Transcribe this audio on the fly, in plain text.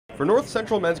For North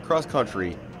Central men's cross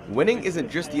country, winning isn't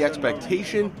just the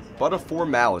expectation, but a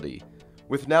formality.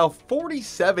 With now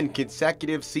 47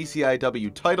 consecutive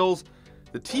CCIW titles,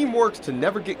 the team works to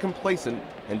never get complacent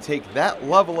and take that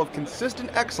level of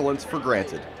consistent excellence for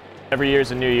granted. Every year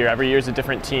is a new year, every year is a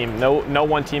different team. No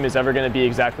one team is ever going to be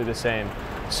exactly the same.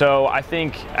 So I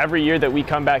think every year that we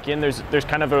come back in, there's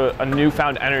kind of a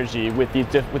newfound energy with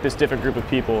this different group of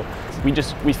people.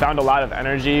 We found a lot of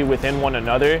energy within one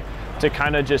another to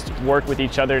kind of just work with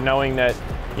each other, knowing that,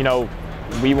 you know,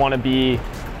 we want to be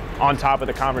on top of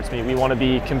the conference meet. We want to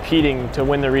be competing to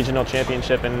win the regional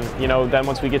championship, and you know, then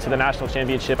once we get to the national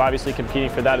championship, obviously competing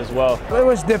for that as well. It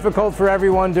was difficult for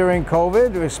everyone during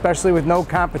COVID, especially with no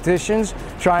competitions,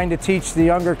 trying to teach the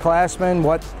younger classmen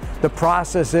what the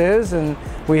process is, and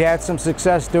we had some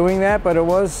success doing that, but it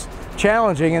was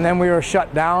challenging, and then we were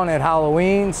shut down at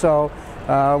Halloween, so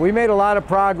we made a lot of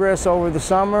progress over the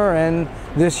summer and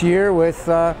this year with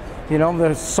you know,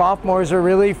 the sophomores are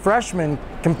really freshmen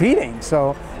competing,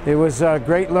 so it was a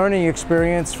great learning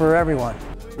experience for everyone.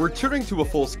 Returning to a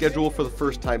full schedule for the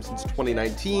first time since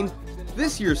 2019,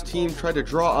 this year's team tried to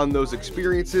draw on those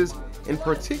experiences, and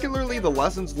particularly the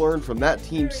lessons learned from that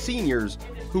team's seniors,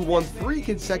 who won 3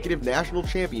 consecutive national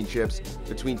championships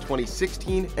between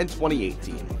 2016 and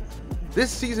 2018. This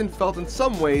season felt in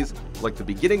some ways like the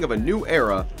beginning of a new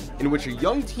era in which a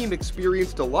young team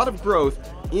experienced a lot of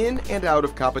growth in and out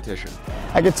of competition.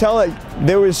 I could tell that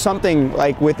there was something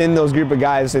like within those group of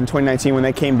guys in 2019 when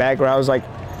they came back where I was like,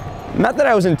 not that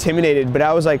I was intimidated, but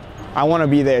I was like, I want to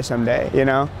be there someday, you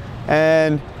know?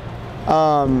 And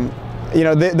you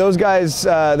know, those guys,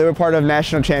 they were part of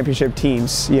national championship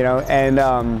teams, you know,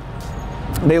 and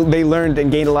they learned and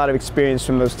gained a lot of experience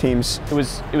from those teams.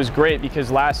 It was great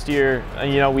because last year,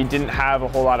 you know, we didn't have a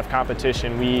whole lot of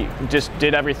competition. We just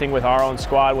did everything with our own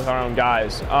squad, with our own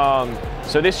guys.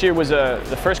 So this year was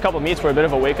the first couple of meets were a bit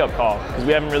of a wake-up call because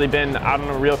we haven't really been out on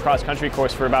a real cross-country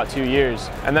course for about 2 years.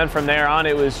 And then from there on,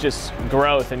 it was just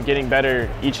growth and getting better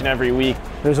each and every week.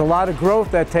 There's a lot of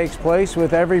growth that takes place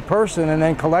with every person and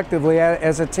then collectively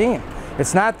as a team.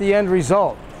 It's not the end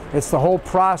result. It's the whole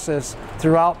process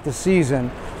throughout the season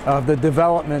of the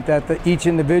development that each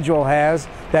individual has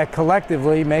that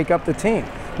collectively make up the team.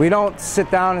 We don't sit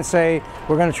down and say,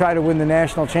 we're going to try to win the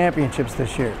national championships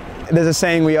this year. There's a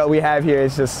saying we have here,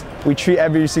 it's just, we treat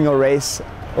every single race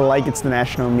like it's the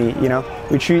national meet, you know?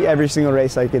 We treat every single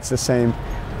race like it's the same,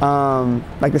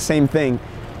 like the same thing.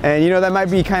 And you know, that might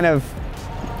be kind of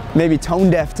maybe tone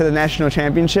deaf to the national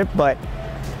championship, but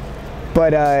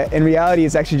in reality,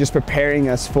 it's actually just preparing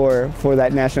us for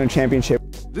that national championship.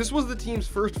 This was the team's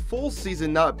first full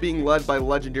season not being led by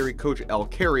legendary coach Al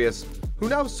Carius, who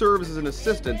now serves as an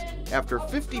assistant after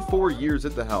 54 years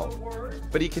at the helm.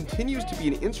 But he continues to be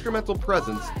an instrumental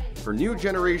presence for new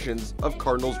generations of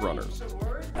Cardinals runners.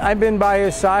 I've been by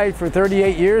his side for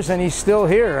 38 years and he's still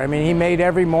here. I mean, he made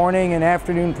every morning and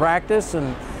afternoon practice,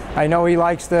 and I know he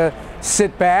likes to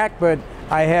sit back, but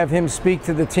I have him speak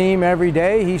to the team every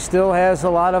day. He still has a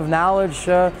lot of knowledge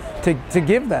to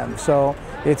give them, so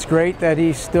it's great that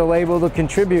he's still able to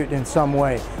contribute in some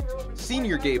way.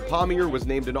 Senior Gabe Pommier was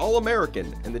named an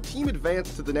All-American, and the team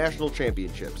advanced to the national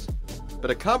championships.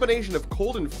 But a combination of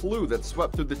cold and flu that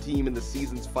swept through the team in the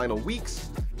season's final weeks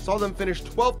saw them finish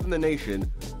 12th in the nation,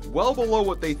 well below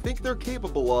what they think they're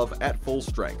capable of at full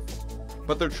strength.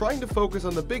 But they're trying to focus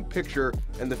on the big picture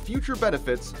and the future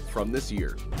benefits from this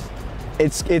year.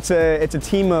 It's a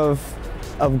team of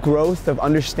growth, of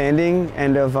understanding,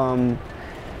 and of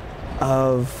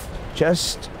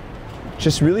just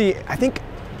really, I think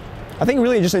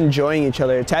really just enjoying each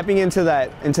other, tapping into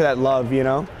that love, you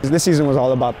know. This season was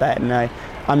all about that, and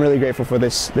I'm really grateful for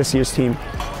this year's team,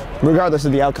 regardless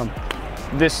of the outcome.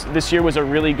 This year was a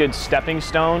really good stepping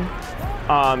stone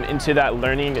into that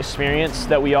learning experience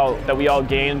that we all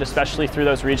gained, especially through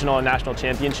those regional and national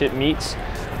championship meets,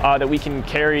 that we can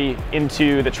carry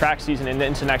into the track season and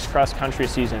into next cross-country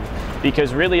season.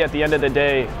 Because really at the end of the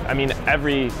day, I mean,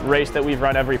 every race that we've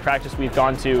run, every practice we've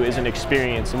gone to is an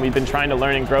experience, and we've been trying to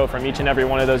learn and grow from each and every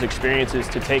one of those experiences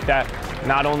to take that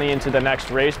not only into the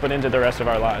next race, but into the rest of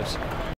our lives.